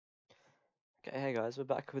Okay, hey guys, we're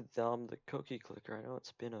back with the cookie clicker. I know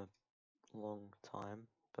it's been a long time,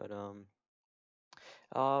 but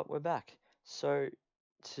we're back. So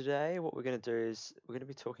today what we're gonna do is we're gonna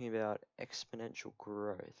be talking about exponential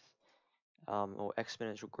growth, or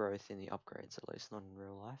exponential growth in the upgrades, at least not in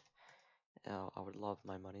real life. I would love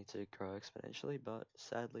my money to grow exponentially, but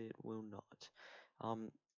sadly it will not.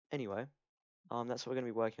 Um, anyway, that's what we're going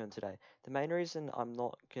to be working on today. The main reason I'm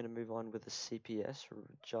not going to move on with the CPS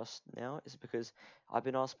just now is because I've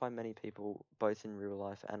been asked by many people, both in real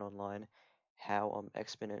life and online, how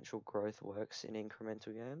exponential growth works in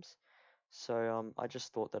incremental games. So I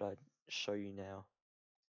just thought that I'd show you now.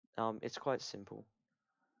 It's quite simple,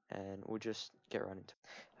 and we'll just get right into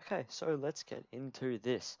it. Okay, so let's get into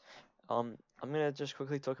this. I'm going to just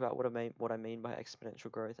quickly talk about what I mean by exponential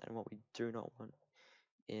growth and what we do not want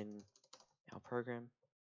in our program,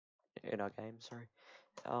 in our game, sorry.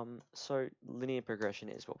 So linear progression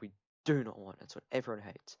is what we do not want. That's what everyone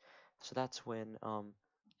hates. So that's when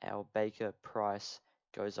our baker price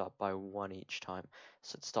goes up by 1 each time.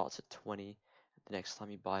 So it starts at 20. The next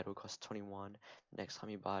time you buy it, it'll cost 21. The next time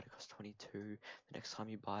you buy it, it costs 22. The next time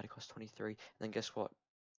you buy it, it costs 23. And then guess what?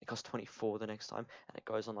 It costs 24 the next time, and it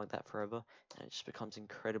goes on like that forever. And it just becomes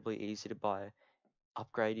incredibly easy to buy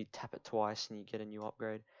upgrade. You tap it twice and you get a new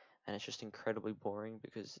upgrade, and it's just incredibly boring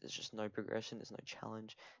because there's just no progression, there's no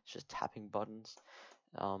challenge, it's just tapping buttons.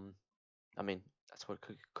 um I mean, that's what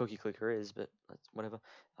cookie clicker is, but that's whatever.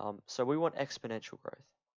 So we want exponential growth.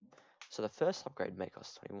 So the first upgrade may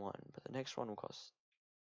cost 21, but the next one will cost,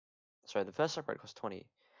 sorry, the first upgrade costs 20,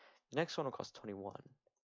 the next one will cost 21,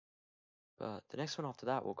 but the next one after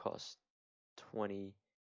that will cost 22.5.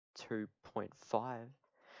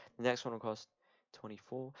 The next one will cost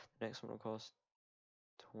 24. The next one will cost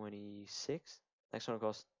 26. Next one will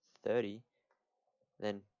cost 30,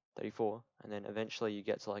 then 34, and then eventually you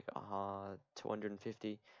get to like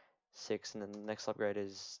 256, and then the next upgrade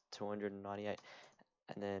is 298,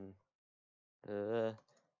 and then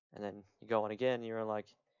you go on again. You're like,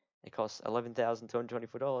 it costs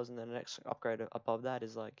 $11,224, and then the next upgrade above that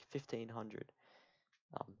is like 1,500,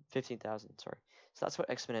 15,000. Sorry. So that's what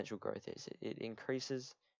exponential growth is. It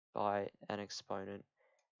increases by an exponent,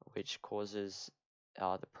 which causes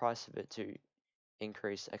the price of it to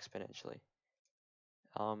increase exponentially.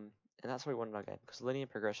 And that's what we want in our game, because linear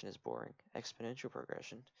progression is boring. Exponential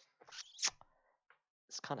progression,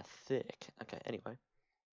 it's kind of thick. Okay, anyway,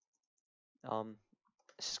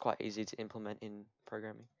 this is quite easy to implement in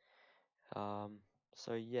programming.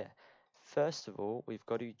 So yeah, first of all, we've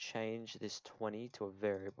got to change this 20 to a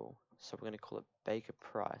variable. So we're going to call it baker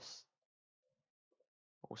price.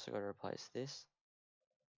 Also got to replace this.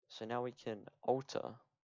 So now we can alter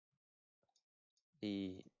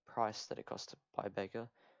the price that it costs to buy baker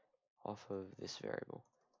off of this variable,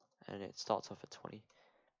 and it starts off at 20.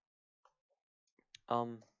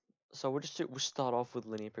 So we'll start off with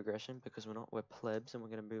linear progression because we're plebs, and we're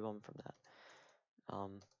going to move on from that.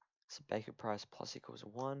 So baker price plus equals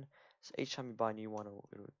 1. So each time you buy a new one,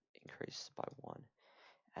 it'll increase by 1.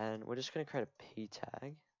 And we're just going to create a p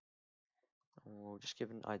tag. And we'll just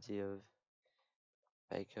give an idea of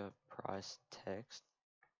baker price text.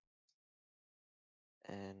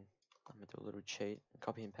 And I'm going to do a little cheat,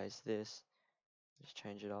 copy and paste this, just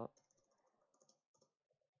change it up.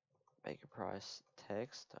 Baker price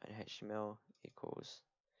text.html equals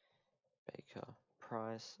baker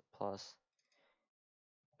price plus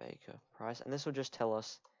baker price, and this will just tell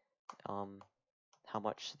us how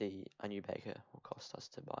much a new baker will cost us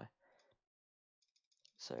to buy.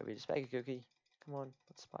 So we just bake a cookie. Come on,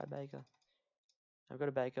 let's buy a baker. I've got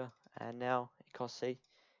a baker, and now it costs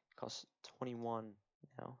 21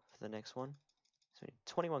 now for the next one. So we need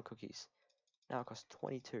 21 cookies. Now it costs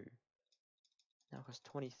 22. Now it costs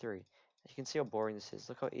 23. You can see how boring this is.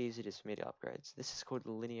 Look how easy it is for me to upgrade. So this is called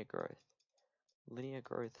linear growth. Linear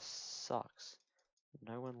growth sucks.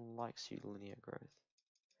 No one likes you, linear growth.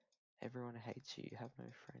 Everyone hates you. You have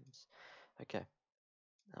no friends. Okay.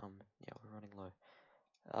 Yeah, we're running low.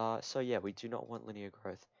 So yeah, we do not want linear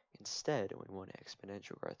growth. Instead, we want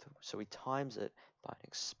exponential growth. So we times it by an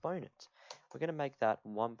exponent. We're going to make that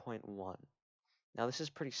 1.1. Now this is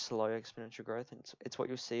pretty slow exponential growth, and it's what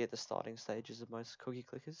you'll see at the starting stages of most cookie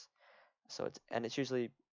clickers. So it's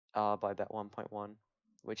usually by about 1.1,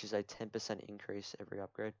 which is a 10% increase every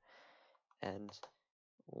upgrade. And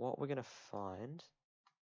what we're going to find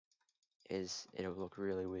is it'll look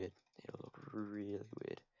really weird. It'll look really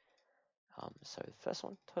weird. So the first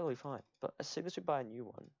one, totally fine. But as soon as we buy a new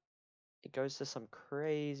one, it goes to some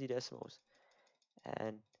crazy decimals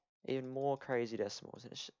and even more crazy decimals.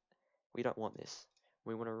 And we don't want this.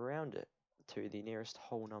 We want to round it to the nearest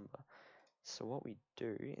whole number. So what we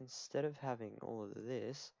do, instead of having all of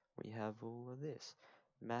this, we have all of this.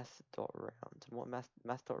 Math.round. And what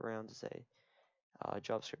math.round is a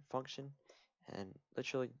JavaScript function, and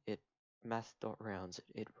literally math.rounds.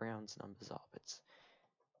 It rounds numbers up.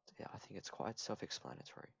 Yeah, I think it's quite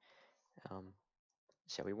self-explanatory.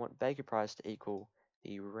 So we want Baker price to equal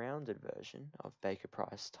the rounded version of Baker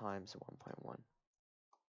price times 1.1.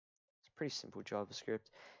 It's pretty simple JavaScript,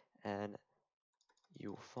 and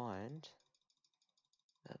you'll find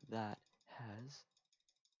that that has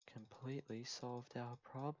completely solved our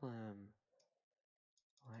problem.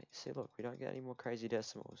 Right, see, look, we don't get any more crazy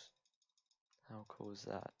decimals. How cool is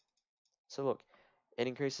that? So look, it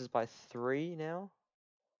increases by 3 now.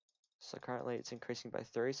 So currently it's increasing by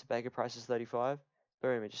 3, so Baker price is 35.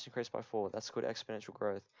 Boom, it just increased by 4. That's called exponential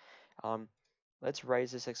growth. Let's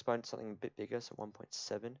raise this exponent to something a bit bigger, so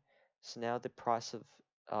 1.7. So now the price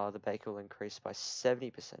of the Baker will increase by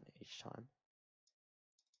 70% each time.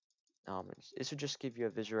 This will just give you a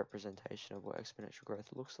visual representation of what exponential growth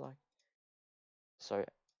looks like. So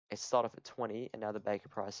it started off at 20, and now the Baker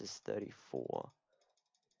price is 34.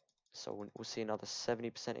 So we'll see another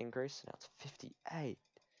 70% increase. Now it's 58.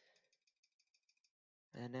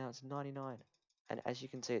 And now it's 99. And as you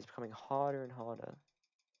can see, it's becoming harder and harder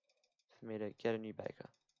for me to get a new Baker.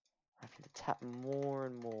 I'm having to tap more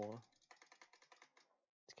and more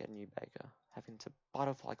to get a new Baker. Having to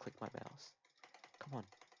butterfly click my mouse. Come on,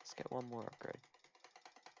 let's get one more upgrade.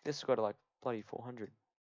 This has got to like bloody 400.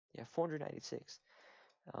 Yeah, 486.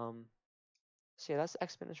 So yeah, that's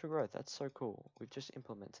exponential growth. That's so cool. We've just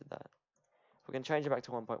implemented that. We're going to change it back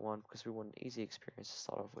to 1.1 because we want an easy experience to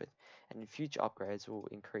start off with. And in future upgrades, we'll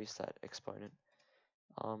increase that exponent.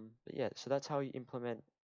 But yeah, so that's how you implement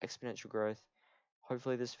exponential growth.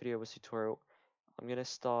 Hopefully this video was tutorial. I'm going to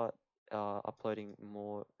start uploading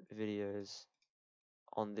more videos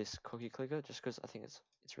on this cookie clicker just because I think it's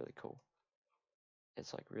really cool.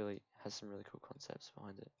 It's like really has some really cool concepts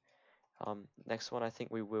behind it. Next one, I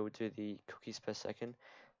think we will do the cookies per second.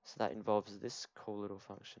 So that involves this cool little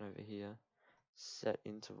function over here, set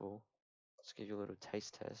interval. Let's give you a little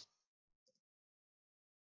taste test.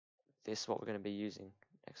 This is what we're going to be using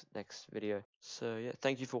next video. So yeah,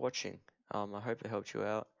 thank you for watching. I hope it helped you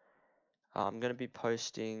out. I'm going to be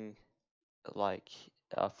posting like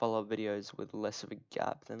follow-up videos with less of a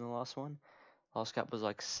gap than the last one. Last gap was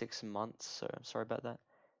like 6 months, so I'm sorry about that.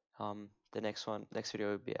 The next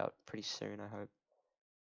video will be out pretty soon, I hope.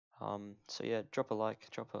 So yeah, drop a like,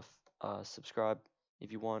 drop a subscribe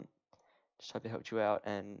if you want. Just hope it helped you out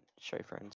and show your friends.